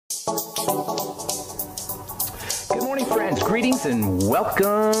Good morning, friends. Greetings and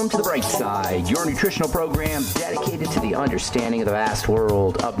welcome to The Bright Side, your nutritional program dedicated to the understanding of the vast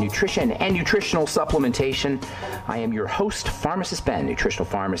world of nutrition and nutritional supplementation. I am your host, Pharmacist Ben, nutritional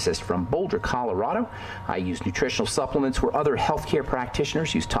pharmacist from Boulder, Colorado. I use nutritional supplements where other healthcare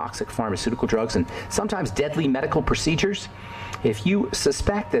practitioners use toxic pharmaceutical drugs and sometimes deadly medical procedures. If you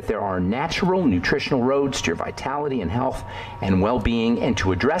suspect that there are natural nutritional roads to your vitality and health and well-being and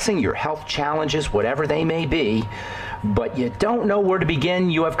to addressing your health challenges, whatever they may be, but you don't know where to begin,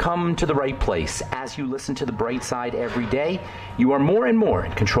 you have come to the right place. As you listen to The Bright Side every day, you are more and more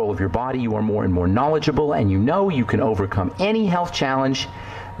in control of your body, you are more and more knowledgeable, and you know you can overcome any health challenge.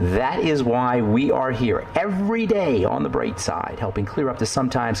 That is why we are here every day on The Bright Side, helping clear up the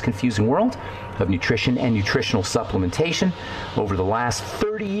sometimes confusing world of nutrition and nutritional supplementation. Over the last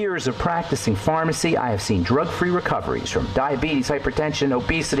 30 years of practicing pharmacy, I have seen drug-free recoveries from diabetes, hypertension,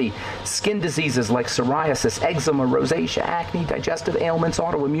 obesity, skin diseases like psoriasis, eczema, rosacea, acne, digestive ailments,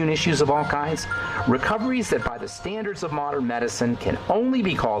 autoimmune issues of all kinds. Recoveries that by the standards of modern medicine can only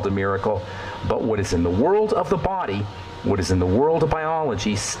be called a miracle, but what is in the world of the body, what is in the world of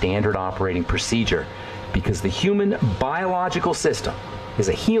biology, standard operating procedure. Because the human biological system is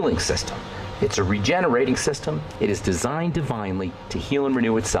a healing system. It's a regenerating system. It is designed divinely to heal and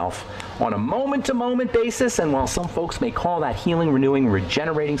renew itself on a moment-to-moment basis. And while some folks may call that healing, renewing,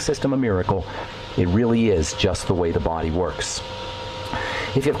 regenerating system a miracle, it really is just the way the body works.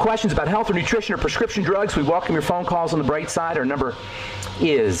 If you have questions about health or nutrition or prescription drugs, we welcome your phone calls on The Bright Side. Our number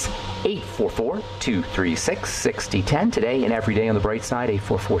is 844-236-6010. Today and every day on The Bright Side,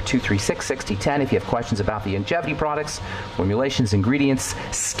 844-236-6010. If you have questions about the longevity products, formulations, ingredients,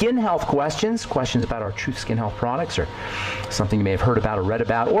 skin health questions about our Truth Skin Health products, or something you may have heard about or read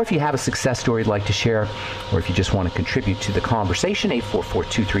about, or if you have a success story you'd like to share, or if you just want to contribute to the conversation,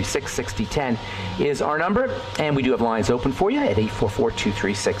 844-236-6010 is our number. And we do have lines open for you at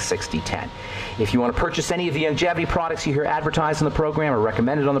 844-236-6010. If you want to purchase any of the longevity products you hear advertised on the program or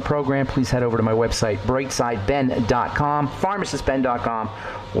recommended on the program, please head over to my website, brightsideben.com, pharmacistben.com,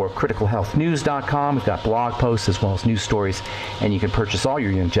 or criticalhealthnews.com. We've got blog posts as well as news stories, and you can purchase all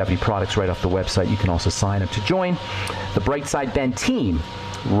your longevity products right off the website. You can also sign up to join the Bright Side Ben team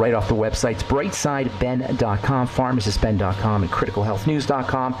right off the websites, brightsideben.com, pharmacistben.com, and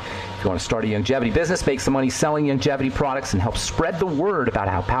criticalhealthnews.com. If you want to start a longevity business, make some money selling longevity products, and help spread the word about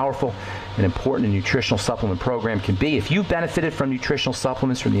how powerful and important a nutritional supplement program can be. If you've benefited from nutritional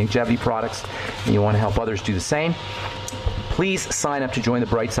supplements from the longevity products and you want to help others do the same, please sign up to join the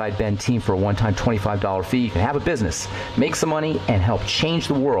Bright Side Ben team for a one-time $25 fee. You can have a business, make some money, and help change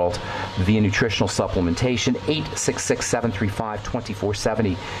the world via nutritional supplementation.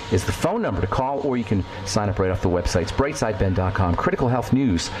 866-735-2470 is the phone number to call, or you can sign up right off the websites, brightsideben.com,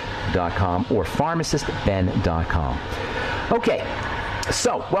 criticalhealthnews.com, or pharmacistben.com. Okay.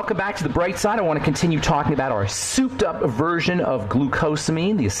 So, welcome back to The Bright Side. I want to continue talking about our souped-up version of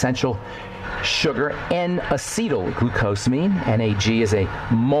glucosamine, the essential sugar N-acetylglucosamine. NAG is a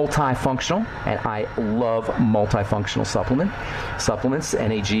multifunctional, and I love multifunctional supplements.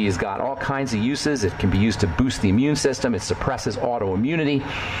 NAG has got all kinds of uses. It can be used to boost the immune system. It suppresses autoimmunity.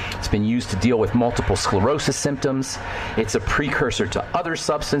 It's been used to deal with multiple sclerosis symptoms. It's a precursor to other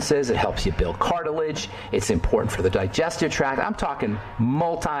substances. It helps you build cartilage. It's important for the digestive tract. I'm talking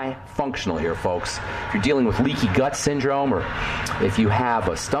multifunctional here, folks. If you're dealing with leaky gut syndrome, or if you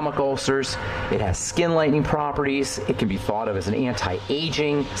have stomach ulcers, it has skin lightening properties. It can be thought of as an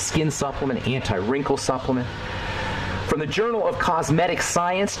anti-aging skin supplement, anti-wrinkle supplement. From the Journal of Cosmetic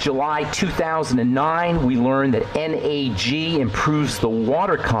Science, July 2009, we learned that NAG improves the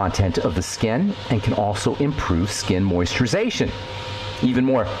water content of the skin and can also improve skin moisturization. Even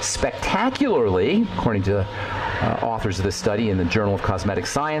more spectacularly, according to authors of this study in the Journal of Cosmetic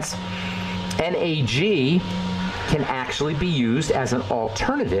Science, NAG can actually be used as an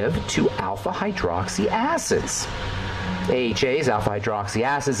alternative to alpha-hydroxy acids. AHAs, alpha-hydroxy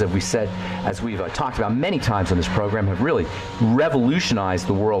acids, as we've talked about many times on this program, have really revolutionized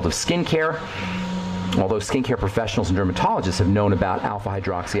the world of skincare. Although skincare professionals and dermatologists have known about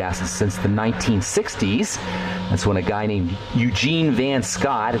alpha-hydroxy acids since the 1960s. That's when a guy named Eugene Van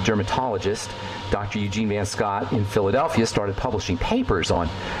Scott, a dermatologist, Dr. Eugene Van Scott in Philadelphia, started publishing papers on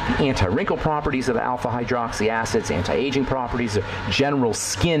the anti-wrinkle properties of alpha-hydroxy acids, anti-aging properties, general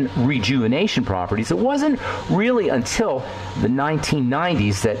skin rejuvenation properties. It wasn't really until the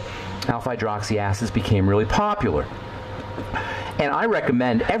 1990s that alpha-hydroxy acids became really popular. And I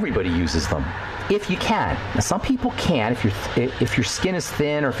recommend everybody uses them. if you can. Now, some people can. If your skin is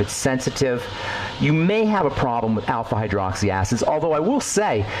thin or if it's sensitive, you may have a problem with alpha hydroxy acids, although I will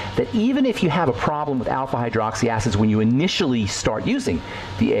say that even if you have a problem with alpha hydroxy acids when you initially start using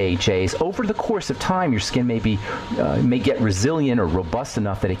the AHAs, over the course of time, your skin may get resilient or robust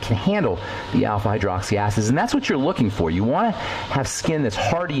enough that it can handle the alpha hydroxy acids, and that's what you're looking for. You want to have skin that's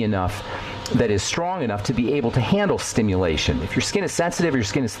hardy enough, that is strong enough to be able to handle stimulation. If your skin is sensitive or your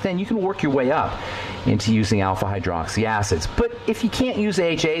skin is thin, you can work your way up into using alpha hydroxy acids. But if you can't use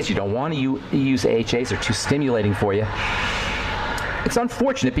AHAs, you don't want to use AHAs, they're too stimulating for you, it's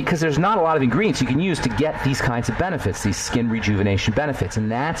unfortunate because there's not a lot of ingredients you can use to get these kinds of benefits, these skin rejuvenation benefits,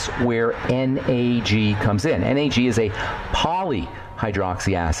 and that's where NAG comes in. NAG is a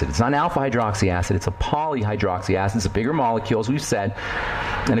polyhydroxy acid. It's not an alpha hydroxy acid, it's a polyhydroxy acid. It's a bigger molecule, as we've said.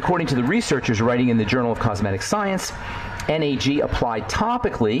 And according to the researchers writing in the Journal of Cosmetic Science, NAG applied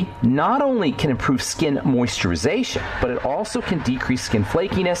topically not only can improve skin moisturization, but it also can decrease skin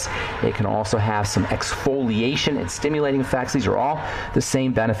flakiness. It can also have some exfoliation and stimulating effects. These are all the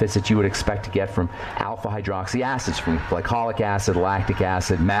same benefits that you would expect to get from alpha hydroxy acids, from glycolic acid, lactic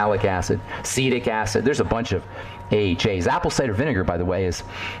acid, malic acid, acetic acid. There's a bunch of AHAs. Apple cider vinegar, by the way, is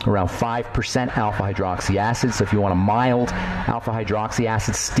around 5% alpha hydroxy acid. So if you want a mild alpha hydroxy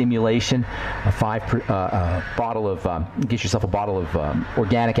acid stimulation, get yourself a bottle of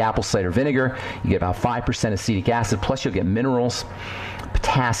organic apple cider vinegar. You get about 5% acetic acid, plus you'll get minerals,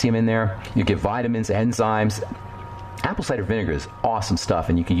 potassium in there. You get vitamins, enzymes. Apple cider vinegar is awesome stuff,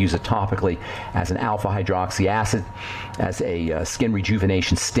 and you can use it topically as an alpha hydroxy acid, as a skin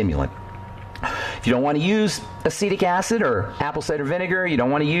rejuvenation stimulant. If you don't want to use acetic acid or apple cider vinegar, you don't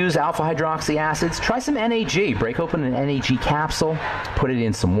want to use alpha hydroxy acids, try some NAG. Break open an NAG capsule, put it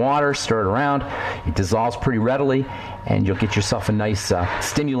in some water, stir it around. It dissolves pretty readily, and you'll get yourself a nice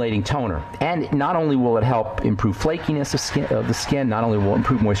stimulating toner. And not only will it help improve flakiness of the skin, not only will it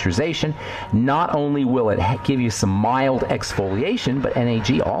improve moisturization, not only will it give you some mild exfoliation, but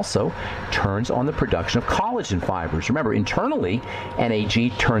NAG also turns on the production of collagen fibers. Remember, internally,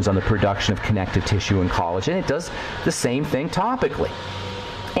 NAG turns on the production of connective tissue and collagen. It does the same thing topically.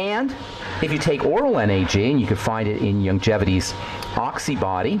 And if you take oral NAG, and you can find it in Youngevity's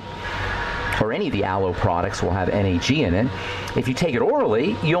Oxybody, or any of the aloe products will have NAG in it. If you take it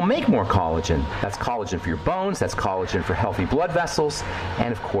orally, you'll make more collagen. That's collagen for your bones, that's collagen for healthy blood vessels,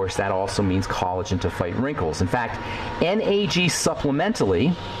 and of course that also means collagen to fight wrinkles. In fact, NAG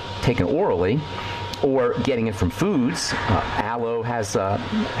supplementally, taken orally, or getting it from foods. Aloe has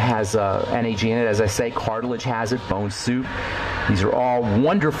NAG in it, as I say. Cartilage has it. Bone soup. These are all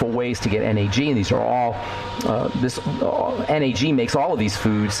wonderful ways to get NAG, and these are all NAG makes all of these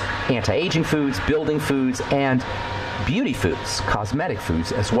foods anti-aging foods, building foods, and beauty foods, cosmetic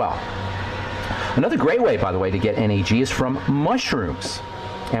foods as well. Another great way, by the way, to get NAG is from mushrooms.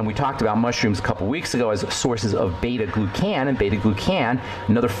 And we talked about mushrooms a couple weeks ago as sources of beta-glucan, and beta-glucan,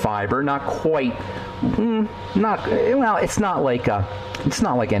 another fiber, not quite, it's not like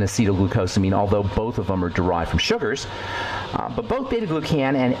N-acetylglucosamine, although both of them are derived from sugars. But both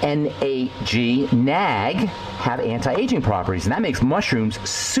beta-glucan and NAG have anti-aging properties, and that makes mushrooms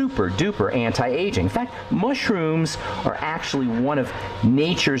super-duper anti-aging. In fact, mushrooms are actually one of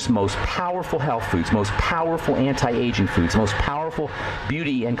nature's most powerful health foods, most powerful anti-aging foods, most powerful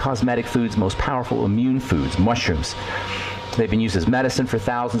beauty and cosmetic foods, most powerful immune foods, mushrooms. They've been used as medicine for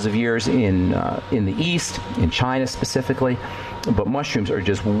thousands of years in the East, in China specifically, but mushrooms are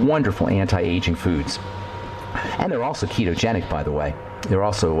just wonderful anti-aging foods. And they're also ketogenic, by the way. They're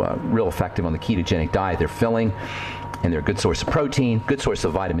also real effective on the ketogenic diet. They're filling, and they're a good source of protein, good source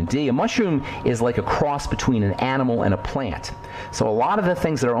of vitamin D. A mushroom is like a cross between an animal and a plant. So a lot of the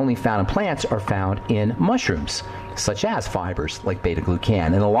things that are only found in plants are found in mushrooms, such as fibers like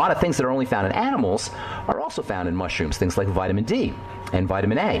beta-glucan. And a lot of things that are only found in animals are also found in mushrooms, things like vitamin D and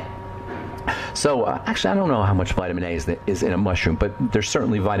vitamin A. So actually, I don't know how much vitamin A is in a mushroom, but there's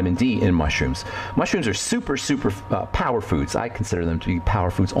certainly vitamin D in mushrooms. Mushrooms are super power foods. I consider them to be power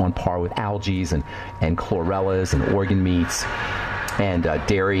foods on par with algae and chlorellas and organ meats and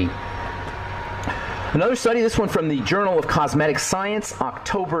dairy. Another study, this one from the Journal of Cosmetic Science,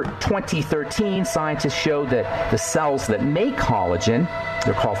 October 2013, scientists showed that the cells that make collagen,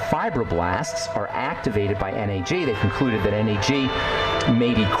 they're called fibroblasts, are activated by NAG. They concluded that NAG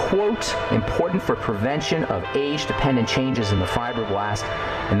may be, quote, important for prevention of age-dependent changes in the fibroblast,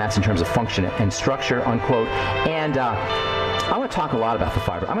 and that's in terms of function and structure, unquote. And I want to talk a lot about the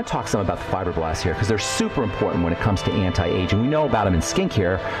fiber. I'm going to talk some about the fibroblasts here because they're super important when it comes to anti-aging. We know about them in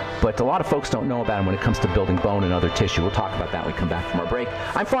skincare, but a lot of folks don't know about them when it comes to building bone and other tissue. We'll talk about that when we come back from our break.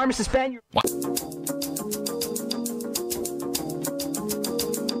 I'm Pharmacist Ben.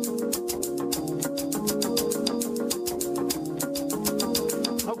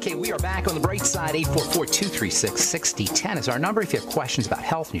 Okay, we are back on the bright side. 844-236-6010 is our number. If you have questions about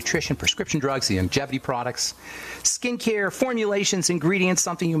health, nutrition, prescription drugs, the longevity products, skincare, formulations, ingredients,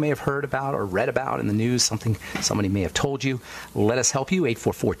 something you may have heard about or read about in the news, something somebody may have told you, let us help you.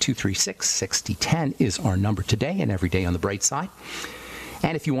 844-236-6010 is our number today and every day on the bright side.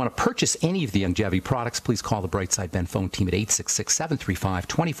 And if you want to purchase any of the longevity products, please call the Brightside Ben phone team at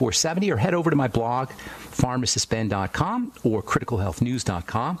 866-735-2470 or head over to my blog, pharmacistben.com or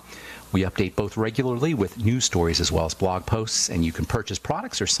criticalhealthnews.com. We update both regularly with news stories as well as blog posts, and you can purchase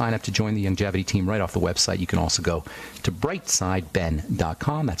products or sign up to join the longevity team right off the website. You can also go to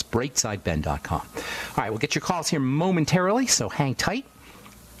brightsideben.com. That's brightsideben.com. All right, we'll get your calls here momentarily, so hang tight.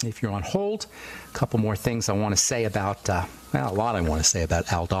 If you're on hold, a couple more things I want to say about, a lot I want to say about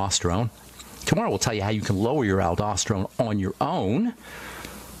aldosterone. Tomorrow we'll tell you how you can lower your aldosterone on your own.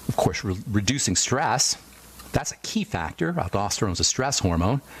 Of course, reducing stress, that's a key factor. Aldosterone is a stress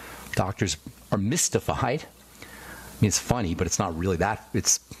hormone. Doctors are mystified. I mean, it's funny, but it's not really that.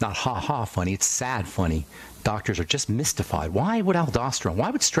 It's not ha-ha funny. It's sad funny. Doctors are just mystified. Why would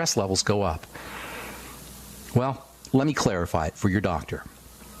stress levels go up? Well, let me clarify it for your doctor.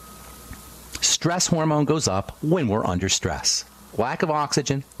 Stress hormone goes up when we're under stress. Lack of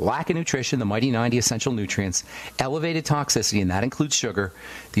oxygen, lack of nutrition, the mighty 90 essential nutrients, elevated toxicity, and that includes sugar.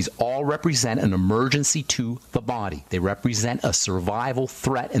 These all represent an emergency to the body. They represent a survival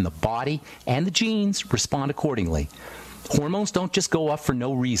threat, and the body and the genes respond accordingly. Hormones don't just go up for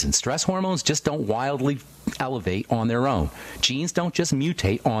no reason. Stress hormones just don't wildly elevate on their own. Genes don't just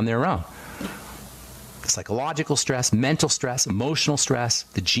mutate on their own. Psychological stress, mental stress, emotional stress,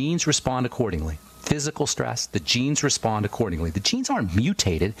 the genes respond accordingly. Physical stress, the genes respond accordingly. The genes aren't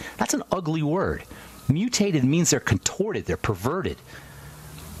mutated. That's an ugly word. Mutated means they're contorted, they're perverted.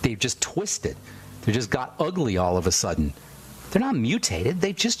 They've just twisted. They just got ugly all of a sudden. They're not mutated.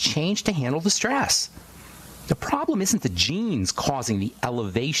 They've just changed to handle the stress. The problem isn't the genes causing the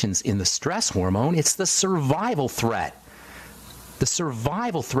elevations in the stress hormone. It's the survival threat. The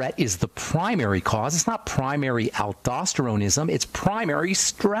survival threat is the primary cause. It's not primary aldosteronism. It's primary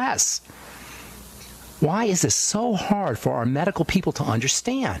stress. Why is this so hard for our medical people to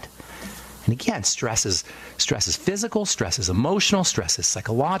understand? And again, stress is physical, stress is emotional, stress is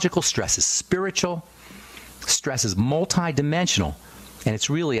psychological, stress is spiritual, stress is multidimensional. And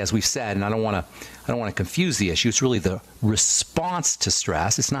it's really, as we've said, and I don't want to confuse the issue, it's really the response to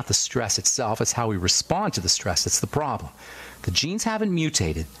stress. It's not the stress itself, it's how we respond to the stress that's the problem. The genes haven't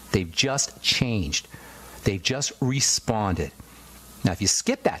mutated, they've just changed. They've just responded. Now, if you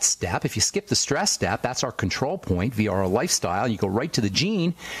skip that step, if you skip the stress step, that's our control point via our lifestyle, you go right to the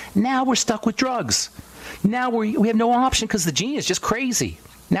gene, now we're stuck with drugs. Now we have no option because the gene is just crazy.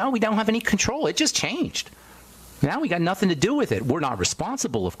 Now we don't have any control. It just changed. Now we got nothing to do with it. We're not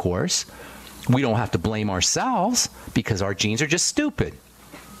responsible, of course. We don't have to blame ourselves because our genes are just stupid.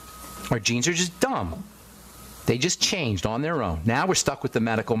 Our genes are just dumb. They just changed on their own. Now we're stuck with the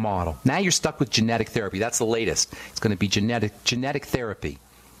medical model. Now you're stuck with genetic therapy. That's the latest. It's going to be genetic therapy.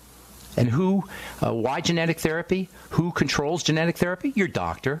 And why genetic therapy? Who controls genetic therapy? Your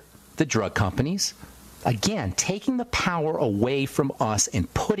doctor, the drug companies. Again, taking the power away from us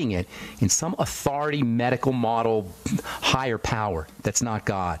and putting it in some authority medical model higher power that's not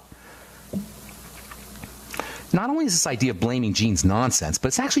God. Not only is this idea of blaming genes nonsense, but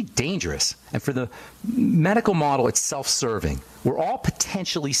it's actually dangerous. And for the medical model, it's self-serving. We're all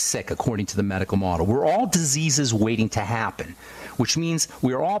potentially sick, according to the medical model. We're all diseases waiting to happen, which means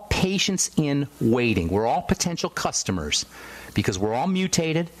we're all patients in waiting. We're all potential customers because we're all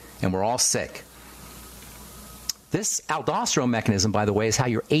mutated and we're all sick. This aldosterone mechanism, by the way, is how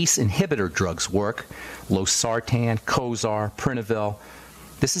your ACE inhibitor drugs work. Losartan, Cozar, Prinavil.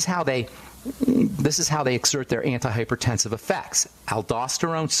 This is how they exert their antihypertensive effects.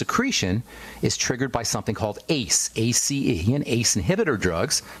 Aldosterone secretion is triggered by something called ACE, ACE, and ACE inhibitor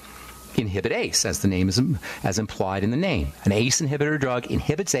drugs inhibit ACE, as the name is as implied in the name. An ACE inhibitor drug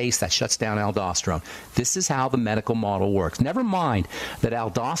inhibits ACE, that shuts down aldosterone. This is how the medical model works. Never mind that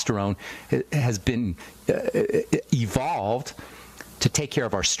aldosterone has been evolved to take care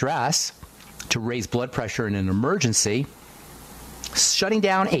of our stress, to raise blood pressure in an emergency. Shutting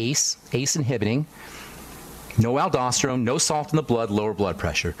down ACE inhibiting, No aldosterone, no salt in the blood, lower blood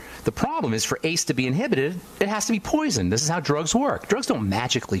pressure. The problem is for ACE to be inhibited, it has to be poisoned. This is how drugs work. Drugs don't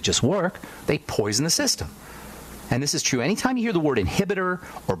magically just work. They poison the system. And this is true anytime you hear the word inhibitor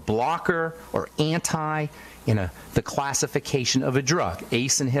or blocker or anti in the classification of a drug.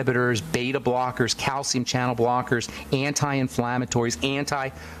 ACE inhibitors, beta blockers, calcium channel blockers, anti-inflammatories,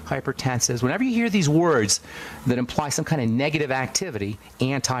 anti-hypertensives. Whenever you hear these words that imply some kind of negative activity,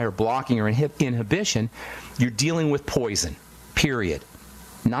 anti or blocking or inhibition, you're dealing with poison, period.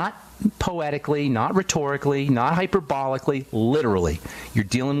 Not poetically, not rhetorically, not hyperbolically, literally. You're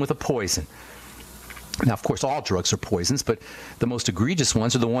dealing with a poison. Now, of course, all drugs are poisons, but the most egregious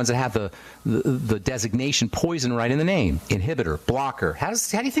ones are the ones that have the designation poison right in the name. Inhibitor, blocker. How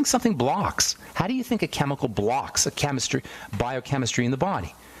do you think something blocks? How do you think a chemical blocks biochemistry in the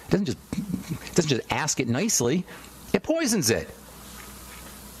body? It doesn't just ask it nicely. It poisons it.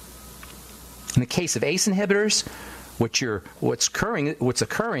 In the case of ACE inhibitors, what's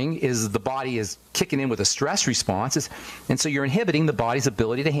occurring is the body is kicking in with a stress response, and so you're inhibiting the body's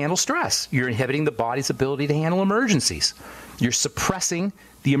ability to handle stress. You're inhibiting the body's ability to handle emergencies. You're suppressing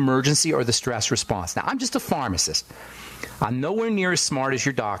the emergency or the stress response. Now, I'm just a pharmacist. I'm nowhere near as smart as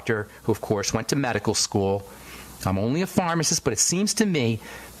your doctor, who, of course, went to medical school. I'm only a pharmacist, but it seems to me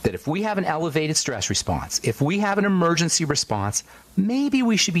that if we have an elevated stress response, if we have an emergency response, maybe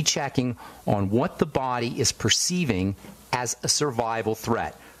we should be checking on what the body is perceiving as a survival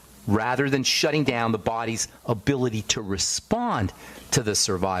threat, rather than shutting down the body's ability to respond to the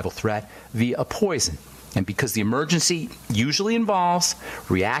survival threat via a poison. And because the emergency usually involves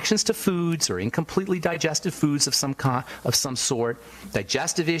reactions to foods or incompletely digested foods of some sort,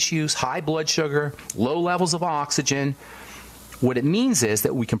 digestive issues, high blood sugar, low levels of oxygen, what it means is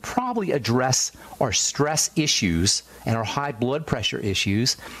that we can probably address our stress issues and our high blood pressure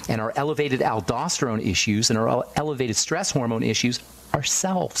issues and our elevated aldosterone issues and our elevated stress hormone issues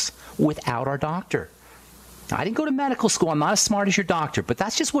ourselves without our doctor. Now, I didn't go to medical school. I'm not as smart as your doctor, but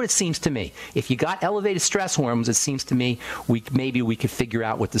that's just what it seems to me. If you got elevated stress hormones, it seems to me maybe we could figure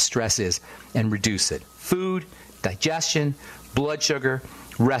out what the stress is and reduce it. Food, digestion, blood sugar,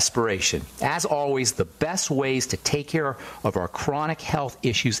 respiration. As always, the best ways to take care of our chronic health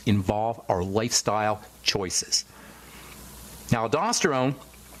issues involve our lifestyle choices. Now, aldosterone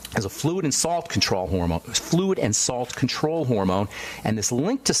is a fluid and salt control hormone, and this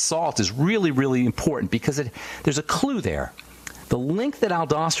link to salt is really, really important because there's a clue there. The link that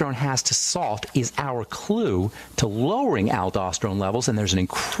aldosterone has to salt is our clue to lowering aldosterone levels, and there's an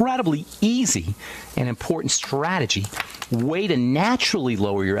incredibly easy and important strategy, way to naturally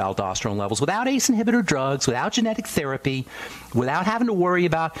lower your aldosterone levels without ACE inhibitor drugs, without genetic therapy, without having to worry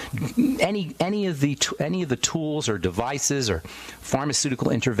about any of the tools or devices or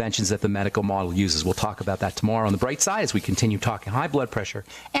pharmaceutical interventions that the medical model uses. We'll talk about that tomorrow on the bright side as we continue talking high blood pressure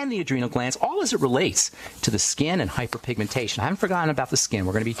and the adrenal glands, all as it relates to the skin and hyperpigmentation. I haven't forgotten about the skin.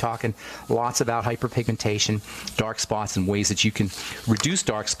 We're going to be talking lots about hyperpigmentation, dark spots, and ways that you can reduce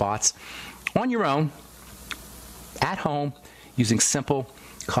dark spots on your own, at home, using simple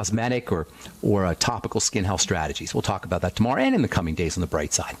cosmetic or topical skin health strategies. We'll talk about that tomorrow and in the coming days on the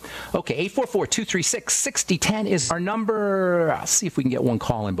bright side. Okay, 844-236-6010 is our number. I'll see if we can get one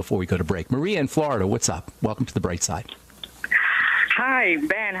call in before we go to break. Maria in Florida, what's up? Welcome to the bright side. Hi,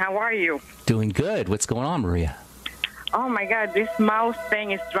 Ben. How are you? Doing good. What's going on, Maria? Oh, my God. This mouse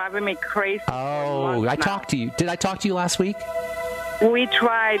thing is driving me crazy. Oh, I talked to you. Did I talk to you last week? We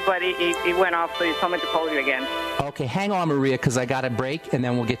tried, but it went off, so you told me to call you again. Okay, hang on, Maria, because I got a break, and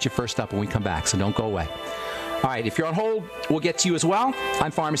then we'll get you first up when we come back, so don't go away. All right, if you're on hold, we'll get to you as well. I'm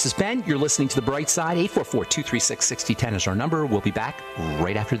Pharmacist Ben. You're listening to The Bright Side. 844-236-6010 is our number. We'll be back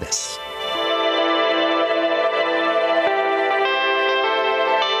right after this.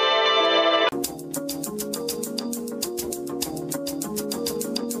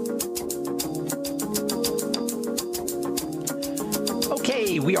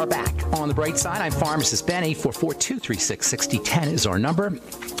 We are back on the bright side. I'm Pharmacist Ben. 844-236-6010 is our number.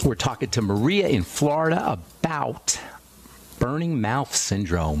 We're talking to Maria in Florida about burning mouth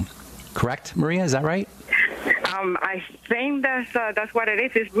syndrome. Correct, Maria? Is that right? I think that's what it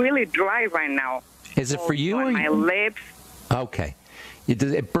is. It's really dry right now. Is it for you? Or my lips. Okay.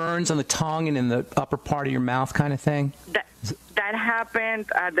 It burns on the tongue and in the upper part of your mouth kind of thing? That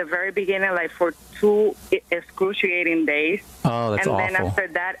happened at the very beginning, like for 2 excruciating days. Oh, that's awful. And then after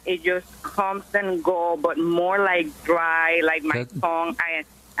that, it just comes and goes, but more like dry, like my tongue.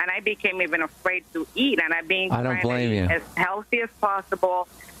 And I became even afraid to eat, and I've been I don't blame you. As healthy as possible.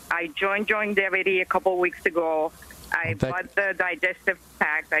 I joined longevity a couple weeks ago. I bought the digestive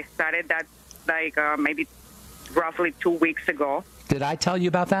pack. I started that like maybe roughly 2 weeks ago. Did I tell you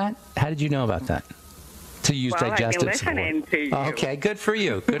about that? How did you know about that? To use digestive I've been listening to you. Okay, good for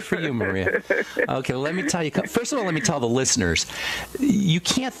you. Good for you, Maria. Okay, well, let me tell you. First of all, let me tell the listeners, you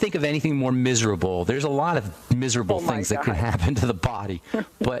can't think of anything more miserable. There's a lot of miserable things that can happen to the body.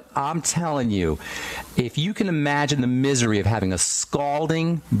 But I'm telling you, if you can imagine the misery of having a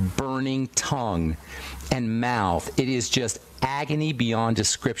scalding, burning tongue and mouth, it is just agony beyond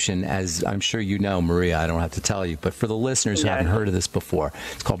description, as I'm sure you know, Maria. I don't have to tell you, but for the listeners who haven't heard of this before,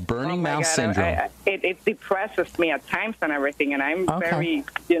 it's called burning mouth syndrome. It depresses me at times and everything, and I'm very,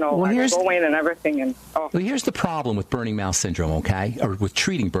 I go in and everything. And Well, here's the problem with burning mouth syndrome, okay, or with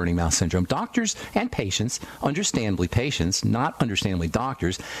treating burning mouth syndrome. Doctors and patients, understandably patients, not understandably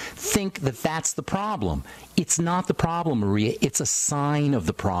doctors, think that that's the problem. It's not the problem, Maria. It's a sign of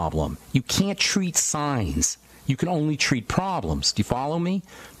the problem. You can't treat signs. You can only treat problems. Do you follow me?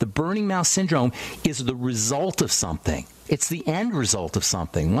 The burning mouth syndrome is the result of something. It's the end result of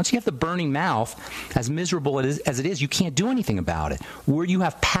something. Once you have the burning mouth, as miserable as it is, you can't do anything about it. Where you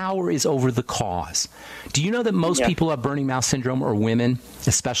have power is over the cause. Do you know that most people who have burning mouth syndrome are women,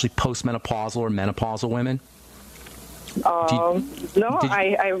 especially postmenopausal or menopausal women?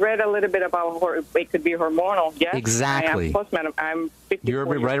 I read a little bit about it could be hormonal. Yes, exactly. I'm 54 You're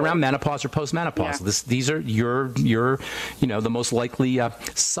right around menopause or postmenopausal. Yeah. These are you're the most likely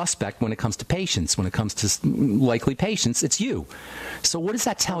suspect when it comes to patients. When it comes to likely patients, it's you. So what does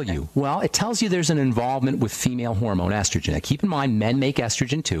that tell you? Well, it tells you there's an involvement with female hormone estrogen. Now, keep in mind, men make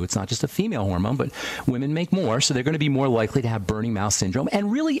estrogen too. It's not just a female hormone, but women make more, so they're going to be more likely to have burning mouth syndrome. And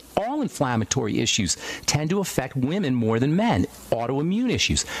really, all inflammatory issues tend to affect women more than men. Autoimmune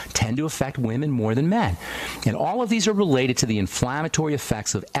issues tend to affect women more than men. And all of these are related to the inflammatory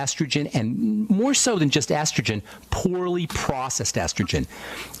effects of estrogen, and more so than just estrogen, poorly processed estrogen.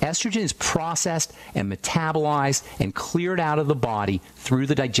 Estrogen is processed and metabolized and cleared out of the body through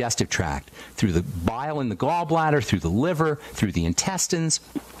the digestive tract, through the bile in the gallbladder, through the liver, through the intestines.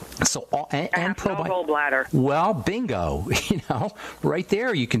 So and gallbladder. Well, bingo. Right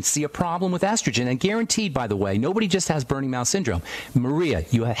there you can see a problem with estrogen. And guaranteed, by the way, nobody just has burning mouth syndrome. Maria,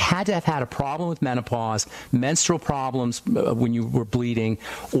 you have had to have had a problem with menopause, menstrual problems when you were bleeding,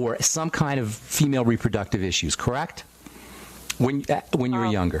 or some kind of female reproductive issues, correct? When you were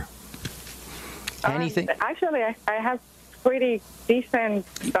younger. Anything? Actually, I have pretty decent.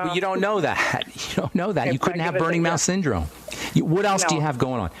 You don't know that. You don't know that. You couldn't have burning mouth syndrome. What else do you have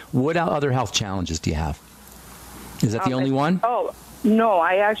going on? What other health challenges do you have? Is that the only one? Oh, no.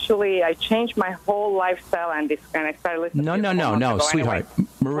 I changed my whole lifestyle and I started listening to No, sweetheart.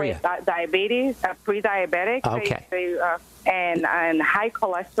 Anyway. Maria. Diabetes, pre-diabetic, and high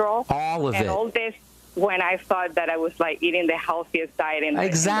cholesterol. All of it. And all this when I thought that I was like eating the healthiest diet in the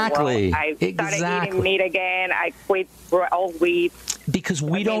world. I started eating meat again. I quit all wheat. Because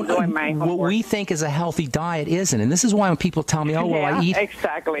we don't, what we think is a healthy diet isn't. And this is why when people tell me, I eat.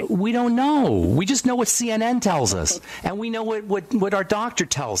 Exactly. We don't know. We just know what CNN tells us. And we know what our doctor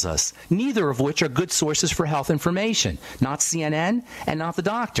tells us. Neither of which are good sources for health information. Not CNN and not the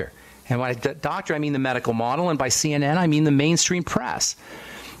doctor. And by doctor, I mean the medical model. And by CNN, I mean the mainstream press.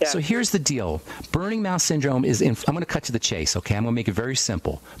 Yeah. So here's the deal. Burning mouth syndrome is, I'm going to cut to the chase, okay? I'm going to make it very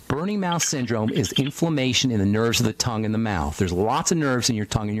simple. Burning mouth syndrome is inflammation in the nerves of the tongue and the mouth. There's lots of nerves in your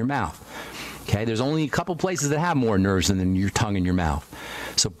tongue and your mouth. Okay? There's only a couple places that have more nerves than your tongue and your mouth.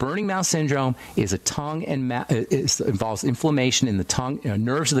 So burning mouth syndrome is a tongue and involves inflammation in the tongue,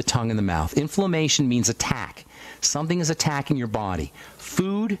 nerves of the tongue and the mouth. Inflammation means attack. Something is attacking your body.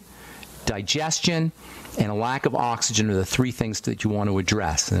 Food, digestion, and a lack of oxygen are the three things that you want to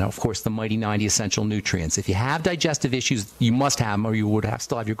address. And, of course, the mighty 90 essential nutrients. If you have digestive issues, you must have them or you would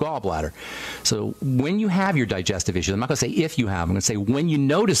still have your gallbladder. So when you have your digestive issues, I'm not going to say if you have them, I'm going to say when you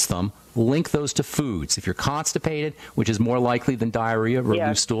notice them, link those to foods. If you're constipated, which is more likely than diarrhea or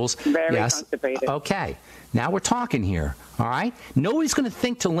loose stools. Very constipated. Okay. Now we're talking here, all right? Nobody's going to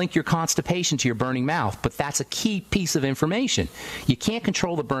think to link your constipation to your burning mouth, but that's a key piece of information. You can't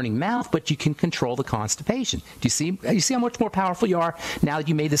control the burning mouth, but you can control the constipation. Do you see how much more powerful you are now that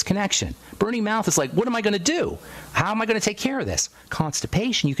you made this connection? Burning mouth is like, what am I going to do? How am I going to take care of this?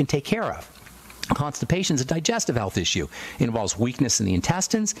 Constipation you can take care of. Constipation is a digestive health issue. It involves weakness in the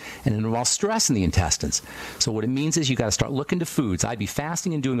intestines, and it involves stress in the intestines. So what it means is you got to start looking to foods. I'd be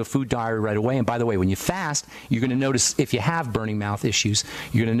fasting and doing a food diary right away. And by the way, when you fast, you're going to notice if you have burning mouth issues,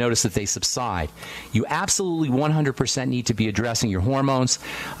 you're going to notice that they subside. You absolutely 100% need to be addressing your hormones.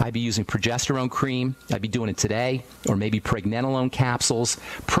 I'd be using progesterone cream. I'd be doing it today, or maybe pregnenolone capsules.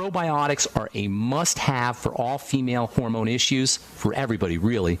 Probiotics are a must-have for all female hormone issues, for everybody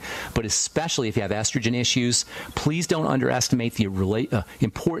really, but especially if you you have estrogen issues. Please don't underestimate the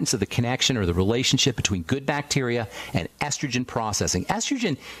importance of the connection or the relationship between good bacteria and estrogen processing.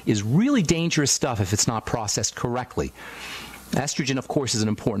 Estrogen is really dangerous stuff if it's not processed correctly. Estrogen, of course, is an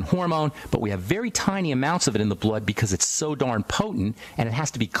important hormone, but we have very tiny amounts of it in the blood because it's so darn potent, and it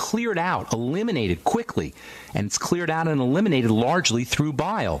has to be cleared out, eliminated quickly. And it's cleared out and eliminated largely through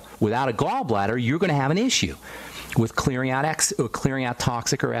bile. Without a gallbladder, you're going to have an issue with clearing out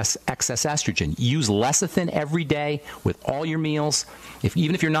toxic or excess estrogen. Use lecithin every day with all your meals.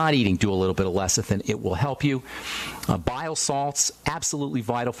 Even if you're not eating, do a little bit of lecithin. It will help you. Bile salts, absolutely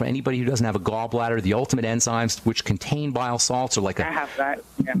vital for anybody who doesn't have a gallbladder. The ultimate enzymes which contain bile salts are like I have that.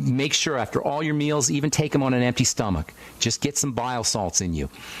 Yeah. Make sure after all your meals, even take them on an empty stomach. Just get some bile salts in you.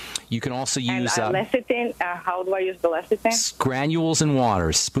 You can also use lecithin. How do I use the lecithin? Granules in water.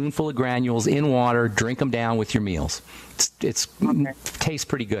 A spoonful of granules in water. Drink them down with your meals. It tastes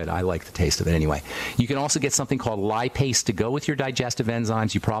pretty good. I like the taste of it anyway. You can also get something called lipase to go with your digestive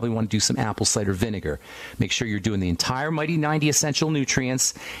enzymes. You probably want to do some apple cider vinegar. Make sure you're doing the entire Mighty 90 essential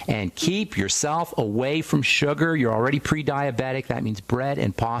nutrients, and keep yourself away from sugar. You're already pre-diabetic. That means bread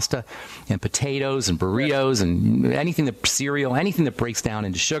and pasta and potatoes and burritos and anything that cereal, anything that breaks down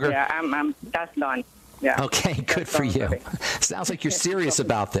into sugar. Yeah, that's done. Yeah. Okay, good for you. Sounds like you're serious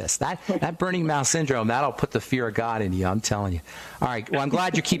about this. That burning mouth syndrome, that'll put the fear of God in you, I'm telling you. All right, well, I'm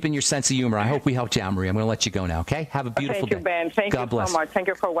glad you're keeping your sense of humor. I hope we helped you out, Maria. I'm going to let you go now, okay? Have a beautiful day. Thank you, Ben. Thank God you bless. so much. Thank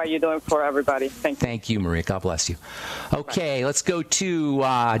you for what you're doing for everybody. Thank you, Maria. God bless you. Okay, let's go to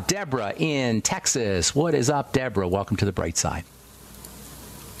Deborah in Texas. What is up, Deborah? Welcome to the bright side.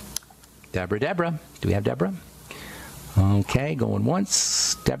 Deborah. Do we have Deborah? Okay, going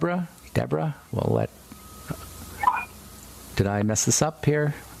once. Deborah. We'll let... Did I mess this up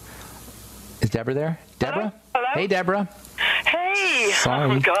here? Is Deborah there? Deborah? Hello? Hey, Deborah. Hey!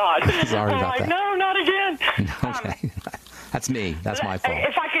 Sorry. Oh, God. Sorry about that. No, not again. Okay. That's me. That's my fault.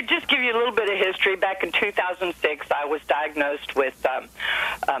 If I could just give you a little bit of history, back in 2006, I was diagnosed with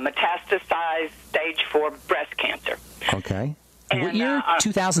metastasized stage 4 breast cancer. Okay. And, what year?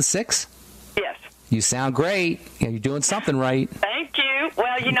 2006? Yes. You sound great. You're doing something right. Thank you.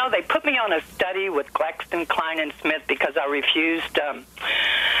 Well, they put me on a study with Glaxton, Klein, and Smith because I refused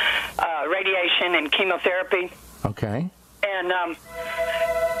radiation and chemotherapy. Okay. And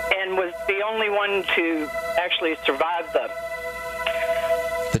was the only one to actually survive the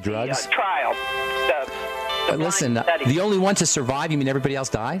drugs? Trial. Listen, the only one to survive, you mean everybody else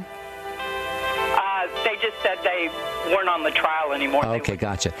died? They just said they weren't on the trial anymore. Okay,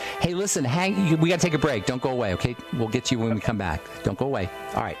 gotcha. Hey, listen, we got to take a break. Don't go away, okay? We'll get to you when we come back. Don't go away.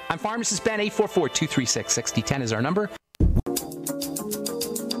 All right. I'm Pharmacist Ben. 844-236-6010 is our number.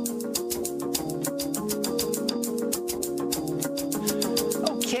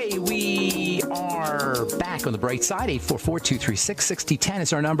 Okay, we are back on the bright side. 844-236-6010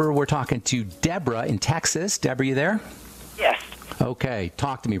 is our number. We're talking to Deborah in Texas. Deborah, you there? Yes. Okay,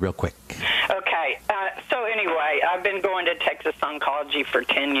 talk to me real quick. Okay, so anyway, I've been going to Texas Oncology for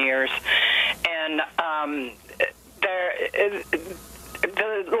 10 years, and the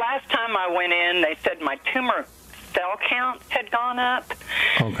last time I went in, they said my tumor cell count had gone up.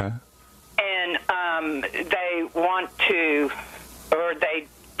 Okay. And they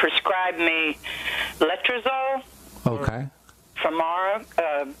prescribed me letrozole. Okay. Femara,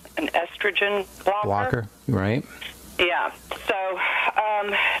 an estrogen blocker. Right. Yeah. So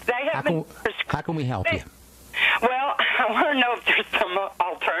they have how can we help you? Well, I want to know if there's some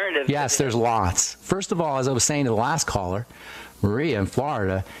alternatives. Yes, there's lots. First of all, as I was saying to the last caller, Maria in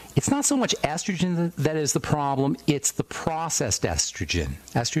Florida, it's not so much estrogen that is the problem, it's the processed estrogen.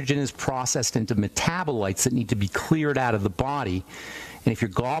 Estrogen is processed into metabolites that need to be cleared out of the body. And if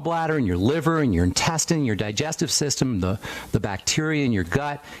your gallbladder and your liver and your intestine, your digestive system, the bacteria in your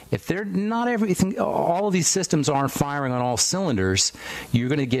gut, if they're not everything, all of these systems aren't firing on all cylinders, you're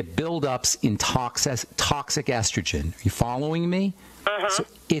going to get buildups in toxic estrogen. Are you following me? Uh-huh. So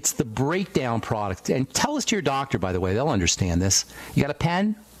it's the breakdown product. And tell this to your doctor, by the way. They'll understand this. You got a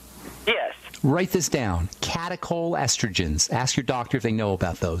pen? Yes. Write this down. Catechol estrogens. Ask your doctor if they know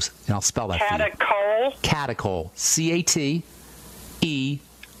about those, and I'll spell that for you. Catechol? Catechol. C-A-T-E-C-H-O-L.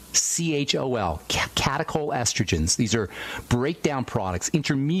 Catechol estrogens. These are breakdown products,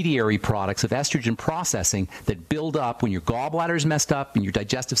 intermediary products of estrogen processing that build up when your gallbladder is messed up and your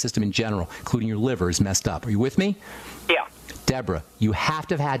digestive system in general, including your liver, is messed up. Are you with me? Yeah. Deborah, you have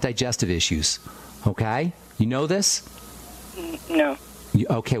to have had digestive issues, okay? You know this? No.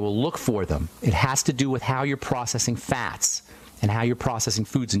 Okay, well, look for them. It has to do with how you're processing fats and how you're processing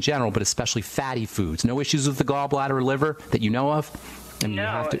foods in general, but especially fatty foods. No issues with the gallbladder or liver that you know of? I mean,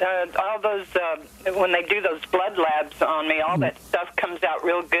 No, all those, when they do those blood labs on me, all that stuff comes out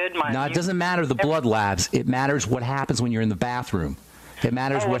real good. No, it doesn't matter the blood labs. It matters what happens when you're in the bathroom. It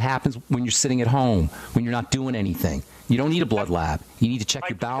matters what happens when you're sitting at home, when you're not doing anything. You don't need a blood lab. You need to check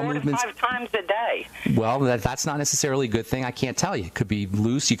your bowel movements. 4 to 5 times a day. Well, that's not necessarily a good thing. I can't tell you. It could be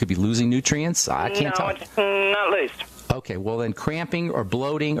loose. You could be losing nutrients. I can't tell you. No, it's not loose. Okay, well then cramping or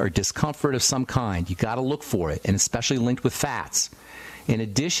bloating or discomfort of some kind, you got to look for it, and especially linked with fats. In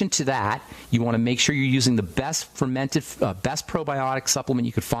addition to that, you want to make sure you're using the best probiotic supplement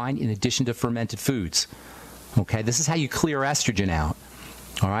you could find in addition to fermented foods. Okay, this is how you clear estrogen out.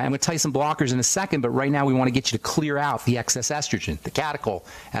 All right, I'm going to tell you some blockers in a second, but right now we want to get you to clear out the excess estrogen, the catechol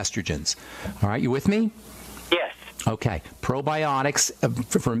estrogens. All right, you with me? Yes. Okay, probiotics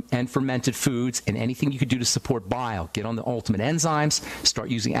and fermented foods and anything you could do to support bile. Get on the ultimate enzymes. Start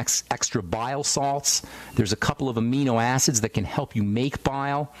using extra bile salts. There's a couple of amino acids that can help you make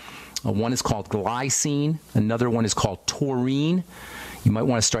bile. One is called glycine. Another one is called taurine. You might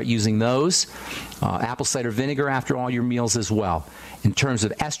want to start using those. Apple cider vinegar after all your meals as well. In terms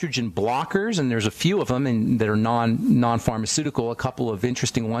of estrogen blockers, and there's a few of them that are non-pharmaceutical, a couple of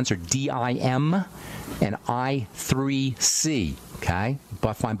interesting ones are DIM and I3C. Okay,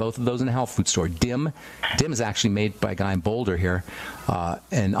 but find both of those in a health food store. DIM is actually made by a guy in Boulder here,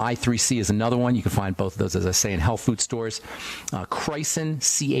 and I3C is another one. You can find both of those, as I say, in health food stores. Chrysin,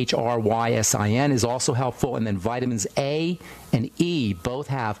 CHRYSIN, is also helpful, and then vitamins A and E both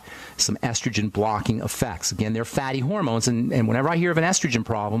have some estrogen blocking effects. Again, they're fatty hormones, and whenever I hear of an estrogen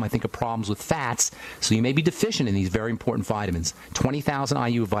problem, I think of problems with fats, so you may be deficient in these very important vitamins. 20,000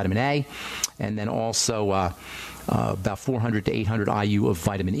 IU of vitamin A, and then also about 400 to 800 IU of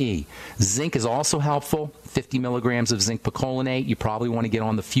vitamin E. Zinc is also helpful, 50 milligrams of zinc picolinate. You probably want to get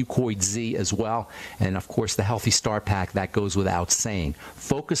on the Fuchs Z as well. And, of course, the Healthy Start Pack, that goes without saying.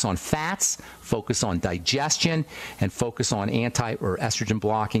 Focus on fats, focus on digestion, and focus on estrogen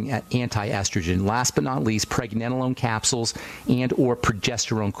blocking at anti-estrogen. Last but not least, pregnenolone capsules and or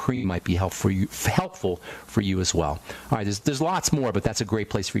progesterone cream might be helpful for you as well. All right, there's lots more, but that's a great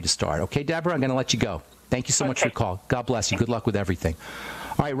place for you to start. Okay, Deborah, I'm going to let you go. Thank you so much for your call. God bless you. Good luck with everything.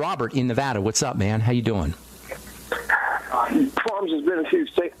 All right, Robert in Nevada. What's up, man? How you doing? Farms has been a few.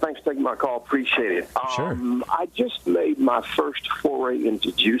 Thanks for taking my call. Appreciate it. Sure. I just made my first foray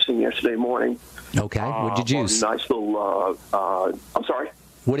into juicing yesterday morning. Okay. What did you juice? Nice little. I'm sorry.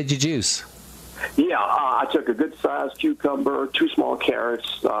 What did you juice? Yeah, I took a good-sized cucumber, 2 small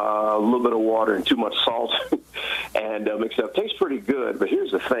carrots, a little bit of water, and too much salt, and mixed it up. Tastes pretty good, but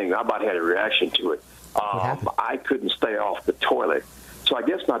here's the thing. I about had a reaction to it. I couldn't stay off the toilet. So I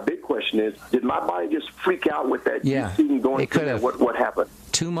guess my big question is, did my body just freak out with that juicing going through there? What happened?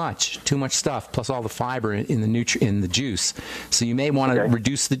 Too much stuff, plus all the fiber in the juice. So you may want to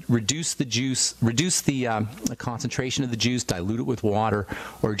reduce the concentration of the juice, dilute it with water,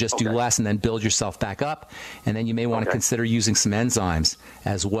 or just do less and then build yourself back up. And then you may want to consider using some enzymes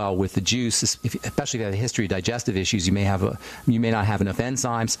as well with the juice, especially if you have a history of digestive issues. You may not have enough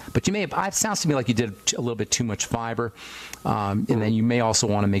enzymes, but you may have. It sounds to me like you did a little bit too much fiber, and then you may also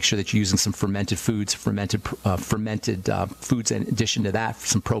want to make sure that you're using some fermented foods in addition to that.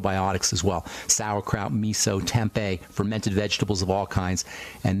 Some probiotics as well, sauerkraut, miso, tempeh, fermented vegetables of all kinds,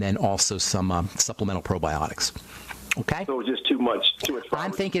 and then also some supplemental probiotics. Okay? So it was just too much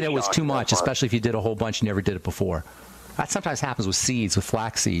I'm thinking it was too much, especially if you did a whole bunch and never did it before. That sometimes happens with seeds, with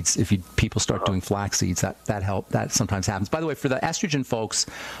flax seeds. If people start doing flax seeds, that sometimes happens. By the way, for the estrogen folks,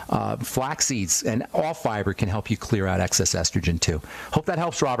 flax seeds and all fiber can help you clear out excess estrogen too. Hope that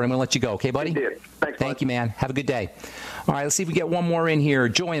helps, Robert. I'm going to let you go. Okay, buddy? Thank you, man. Have a good day. All right, let's see if we get one more in here.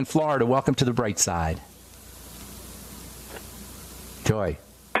 Joy in Florida. Welcome to the bright side. Joy.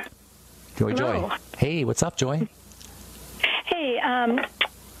 Joy. Hey, what's up, Joy? Hey, I'm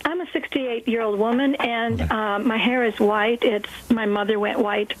a 68-year-old woman, and my hair is white. My mother went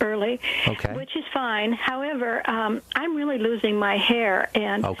white early, which is fine. However, I'm really losing my hair,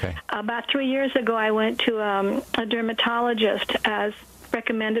 and about 3 years ago, I went to a dermatologist as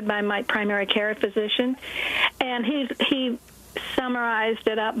recommended by my primary care physician, and he summarized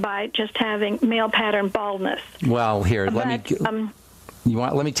it up by just having male pattern baldness. Well, here, let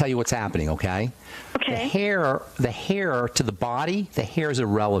me tell you what's happening, okay? Okay. The hair to the body, the hair is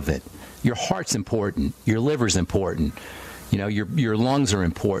irrelevant. Your heart's important. Your liver's important. You know, your lungs are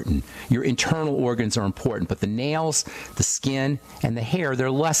important. Your internal organs are important. But the nails, the skin, and the hair,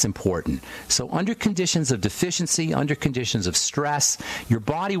 they're less important. So under conditions of deficiency, under conditions of stress, your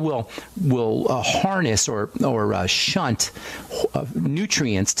body will harness or shunt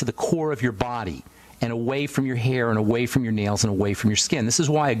nutrients to the core of your body. and away from your hair and away from your nails and away from your skin. This is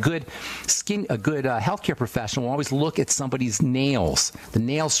why a good healthcare professional will always look at somebody's nails. The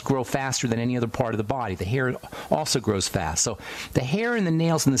nails grow faster than any other part of the body. The hair also grows fast. So the hair and the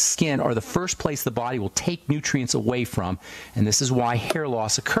nails and the skin are the first place the body will take nutrients away from, and this is why hair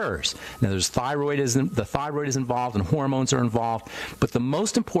loss occurs. Now, the thyroid is involved and hormones are involved, but the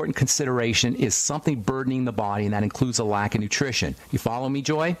most important consideration is something burdening the body, and that includes a lack of nutrition. You follow me,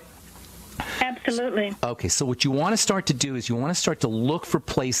 Joy? Absolutely. Okay, so what you want to start to do is you want to start to look for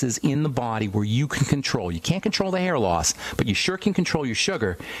places in the body where you can control. You can't control the hair loss, but you sure can control your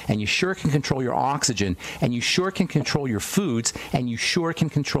sugar, and you sure can control your oxygen, and you sure can control your foods, and you sure can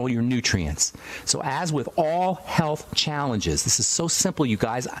control your nutrients. So as with all health challenges, this is so simple, you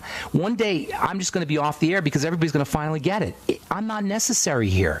guys. One day, I'm just going to be off the air because everybody's going to finally get it. I'm not necessary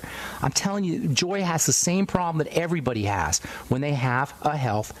here. I'm telling you, Joy has the same problem that everybody has when they have a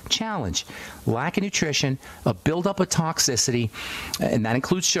health challenge. Lack of nutrition, a buildup of toxicity, and that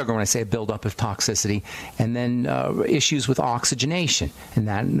includes sugar when I say a buildup of toxicity, and then issues with oxygenation, and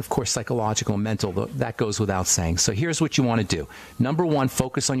that, and of course, psychological and mental, that goes without saying. So here's what you want to do. Number one,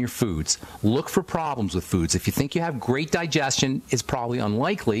 focus on your foods. Look for problems with foods. If you think you have great digestion, it's probably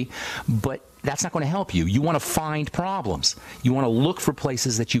unlikely, but that's not going to help you. You want to find problems. You want to look for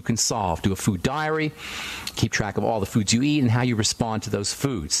places that you can solve. Do a food diary. Keep track of all the foods you eat and how you respond to those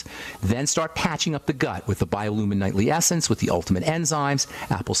foods. Then start patching up the gut with the Biolumin Nightly Essence, with the Ultimate Enzymes,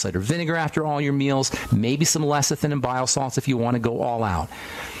 apple cider vinegar after all your meals, maybe some lecithin and bile salts if you want to go all out.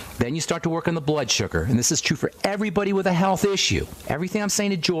 Then you start to work on the blood sugar, and this is true for everybody with a health issue. Everything I'm saying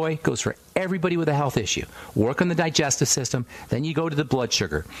to Joy goes for everybody with a health issue. Work on the digestive system, then you go to the blood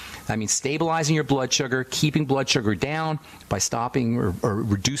sugar. I mean, stabilizing your blood sugar, keeping blood sugar down by stopping or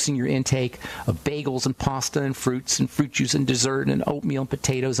reducing your intake of bagels and pasta and fruits and fruit juice and dessert and oatmeal and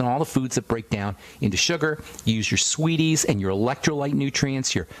potatoes and all the foods that break down into sugar. Use your sweeties and your electrolyte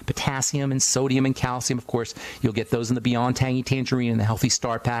nutrients, your potassium and sodium and calcium. Of course, you'll get those in the Beyond Tangy Tangerine and the Healthy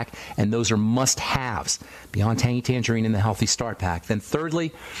Start Pack, and those are must-haves. Beyond Tangy Tangerine and the Healthy Start Pack. Then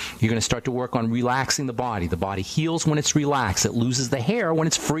thirdly, you're going to start to work on relaxing the body. The body heals when it's relaxed. It loses the hair when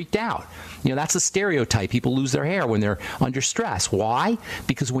it's freaked out. You know, that's a stereotype. People lose their hair when they're under stress. Why?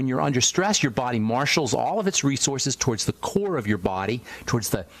 Because when you're under stress, your body marshals all of its resources towards the core of your body, towards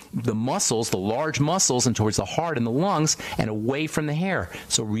the muscles, the large muscles, and towards the heart and the lungs, and away from the hair.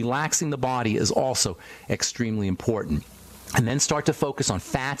 So relaxing the body is also extremely important. And then start to focus on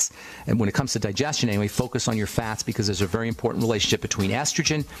fats. And when it comes to digestion anyway, focus on your fats, because there's a very important relationship between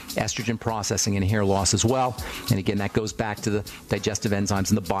estrogen processing, and hair loss as well. And again, that goes back to the digestive enzymes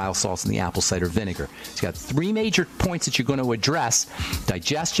and the bile salts and the apple cider vinegar. So you got three major points that you're going to address: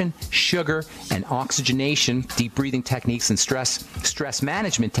 digestion, sugar, and oxygenation, deep breathing techniques, and stress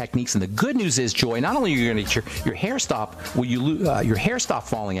management techniques. And the good news is, Joy, not only are you going to get your hair stop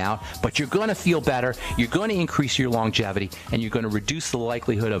falling out, but you're going to feel better, you're going to increase your longevity, and you're going to reduce the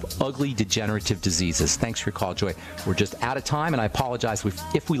likelihood of ugly degenerative diseases. Thanks for your call, Joy. We're just out of time, and I apologize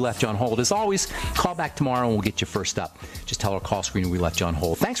if we left you on hold. As always, call back tomorrow and we'll get you first up. Just tell our call screener we left you on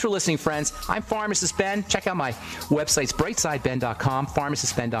hold. Thanks for listening, friends. I'm Pharmacist Ben. Check out my websites, brightsideben.com,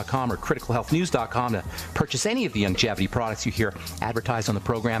 pharmacistben.com, or criticalhealthnews.com to purchase any of the longevity products you hear advertised on the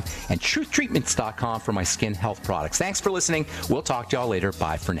program, and truthtreatments.com for my skin health products. Thanks for listening. We'll talk to y'all later.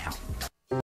 Bye for now.